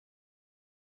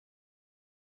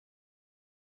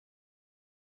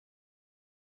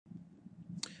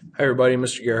Hi everybody,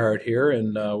 Mr. Gerhardt here,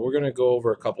 and we're going to go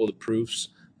over a couple of the proofs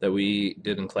that we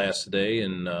did in class today,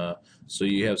 and so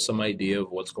you have some idea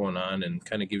of what's going on, and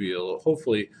kind of give you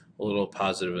hopefully a little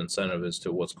positive incentive as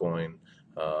to what's going,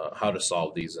 how to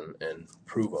solve these and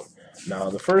prove them. Now,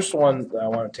 the first one that I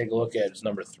want to take a look at is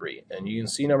number 3, and you can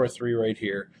see number 3 right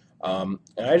here. And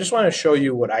I just want to show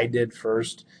you what I did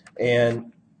first,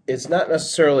 and it's not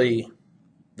necessarily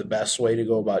the best way to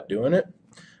go about doing it.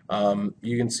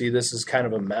 You can see this is kind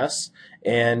of a mess,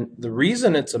 and the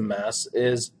reason it's a mess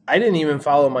is I didn't even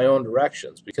follow my own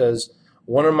directions, because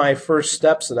one of my first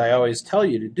steps that I always tell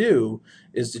you to do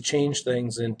is to change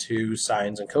things into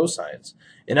sines and cosines,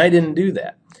 and I didn't do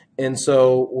that. And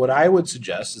so what I would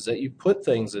suggest is that you put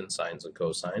things in sines and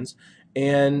cosines,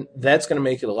 and that's going to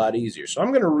make it a lot easier. So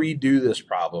I'm going to redo this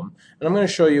problem, and I'm going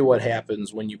to show you what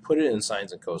happens when you put it in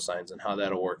sines and cosines and how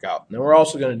that'll work out. And then we're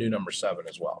also going to do number 7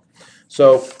 as well.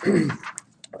 So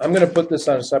I'm going to put this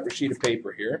on a separate sheet of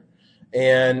paper here,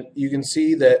 and you can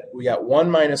see that we got 1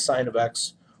 minus sine of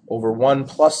x over 1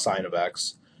 plus sine of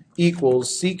x equals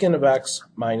secant of x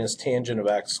minus tangent of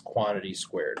x quantity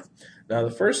squared. Now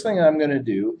the first thing I'm going to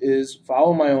do is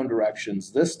follow my own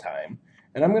directions this time,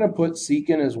 and I'm going to put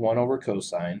secant as 1 over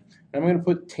cosine, and I'm going to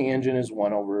put tangent as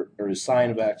 1 over, or as sine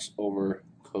of x over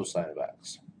cosine of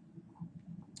x.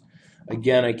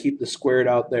 Again, I keep the squared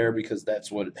out there because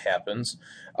that's what happens.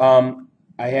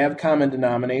 I have common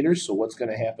denominators, so what's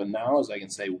going to happen now is I can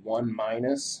say 1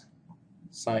 minus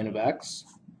sine of x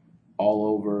all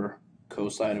over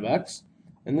cosine of x,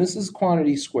 and this is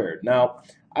quantity squared. Now,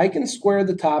 I can square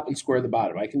the top and square the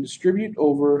bottom. I can distribute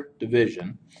over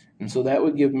division, and so that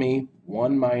would give me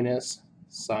 1 minus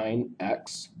sine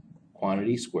x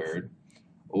quantity squared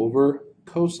over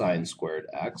cosine squared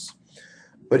x.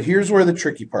 But here's where the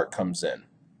tricky part comes in.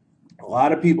 A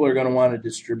lot of people are going to want to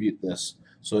distribute this,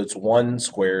 so it's 1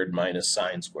 squared minus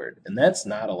sine squared, and that's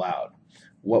not allowed.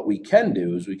 What we can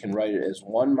do is we can write it as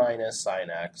 1 minus sine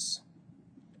x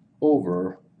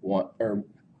over 1 or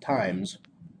times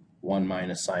 1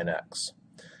 minus sine x.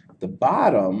 The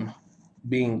bottom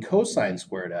being cosine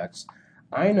squared x,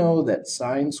 I know that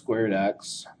sine squared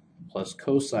x plus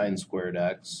cosine squared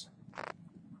x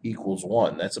equals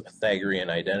 1. That's a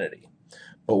Pythagorean identity.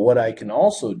 But what I can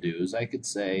also do is I could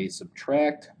say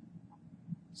subtract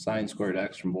sine squared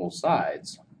x from both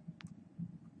sides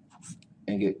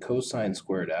and get cosine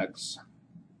squared x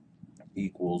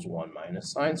equals 1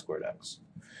 minus sine squared x.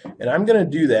 And I'm going to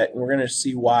do that, and we're going to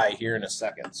see why here in a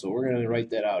second. So we're going to write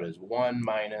that out as 1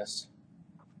 minus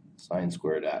sine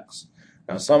squared x.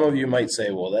 Now some of you might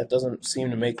say, well, that doesn't seem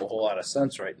to make a whole lot of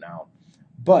sense right now.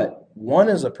 But 1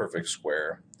 is a perfect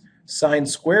square, sine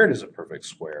squared is a perfect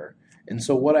square, and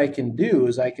so what I can do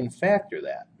is I can factor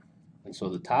that. And so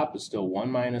the top is still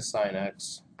 1 minus sine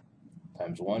x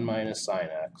times 1 minus sine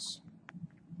x.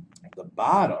 The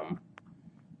bottom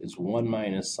is 1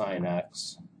 minus sine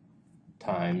x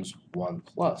times 1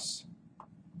 plus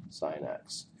sine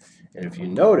x. And if you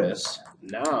notice,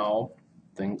 now,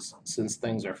 since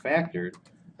things are factored,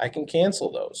 I can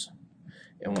cancel those.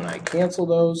 And when I cancel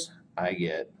those, I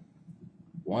get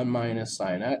 1 minus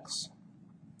sine x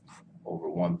over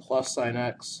 1 plus sine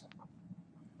x,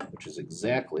 which is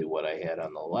exactly what I had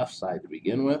on the left side to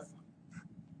begin with.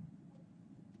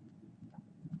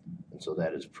 And so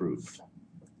that is proved.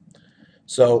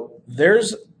 So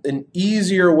there's an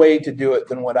easier way to do it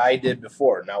than what I did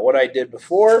before. Now, what I did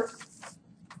before,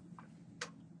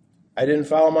 I didn't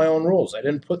follow my own rules. I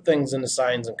didn't put things into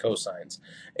sines and cosines.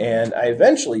 And I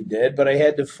eventually did, but I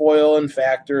had to FOIL and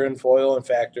factor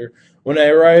when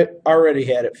I already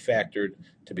had it factored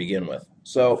to begin with.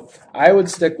 So I would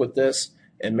stick with this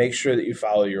and make sure that you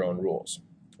follow your own rules.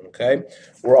 Okay?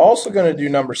 We're also going to do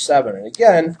number 7. And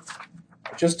again,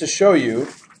 just to show you,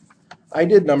 I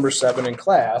did number 7 in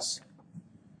class.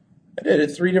 I did it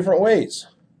 3 different ways.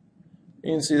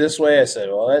 You can see this way, I said,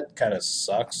 well, that kind of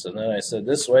sucks. And then I said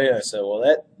this way, and I said, well,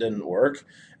 that didn't work.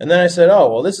 And then I said,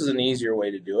 oh, well, this is an easier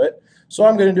way to do it, so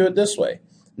I'm going to do it this way.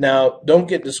 Now, don't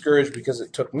get discouraged because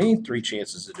it took me 3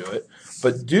 chances to do it,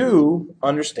 but do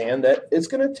understand that it's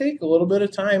going to take a little bit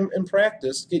of time and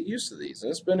practice to get used to these.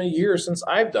 And it's been a year since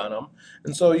I've done them,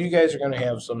 and so you guys are going to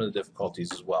have some of the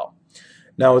difficulties as well.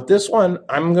 Now with this one,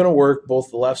 I'm going to work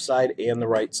both the left side and the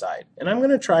right side. And I'm going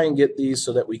to try and get these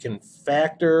so that we can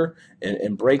factor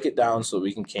and break it down so that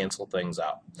we can cancel things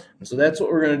out. And so that's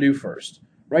what we're going to do first.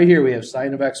 Right here we have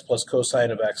sine of x plus cosine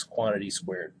of x quantity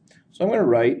squared. So I'm going to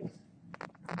write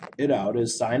it out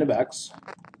as sine of x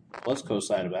plus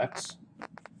cosine of x.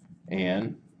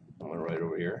 And I'm going to write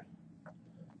over here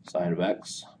sine of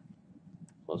x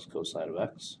plus cosine of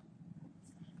x.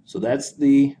 So that's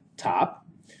the top.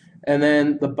 And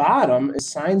then the bottom is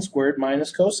sine squared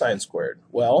minus cosine squared.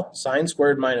 Well, sine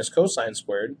squared minus cosine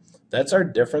squared, that's our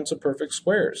difference of perfect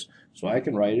squares. So I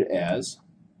can write it as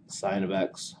sine of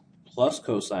x plus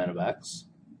cosine of x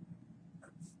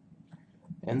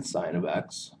and sine of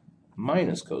x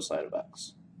minus cosine of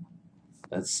x.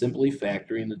 That's simply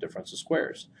factoring the difference of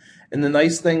squares. And the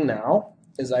nice thing now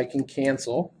is I can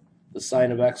cancel the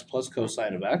sine of x plus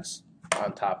cosine of x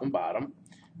on top and bottom,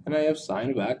 and I have sine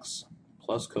of x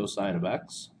plus cosine of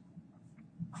x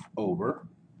over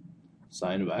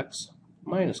sine of x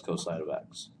minus cosine of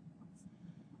x.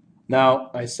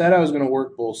 Now, I said I was going to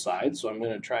work both sides, so I'm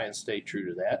going to try and stay true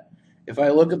to that. If I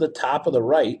look at the top of the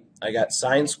right, I got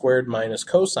sine squared minus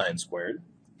cosine squared,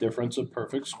 difference of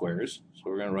perfect squares. So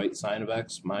we're going to write sine of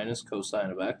x minus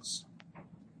cosine of x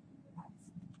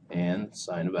and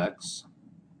sine of x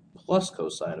plus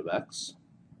cosine of x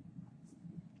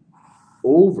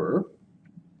over,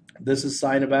 this is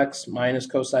sine of x minus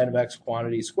cosine of x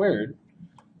quantity squared,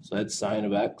 so that's sine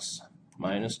of x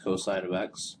minus cosine of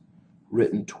x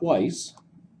written twice.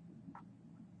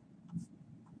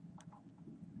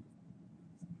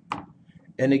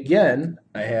 And again,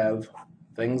 I have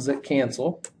things that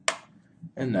cancel,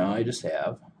 and now I just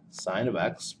have sine of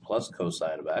x plus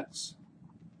cosine of x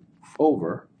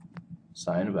over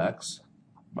sine of x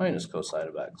minus cosine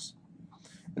of x.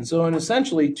 And so in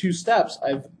essentially 2 steps,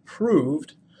 I've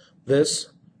proved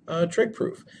this trig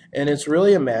proof. And it's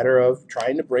really a matter of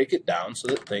trying to break it down so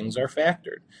that things are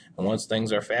factored. And once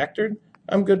things are factored,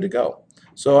 I'm good to go.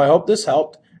 So I hope this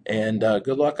helped, and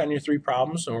good luck on your 3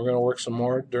 problems. And we're going to work some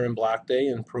more during block day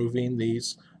and proving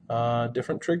these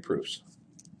different trig proofs.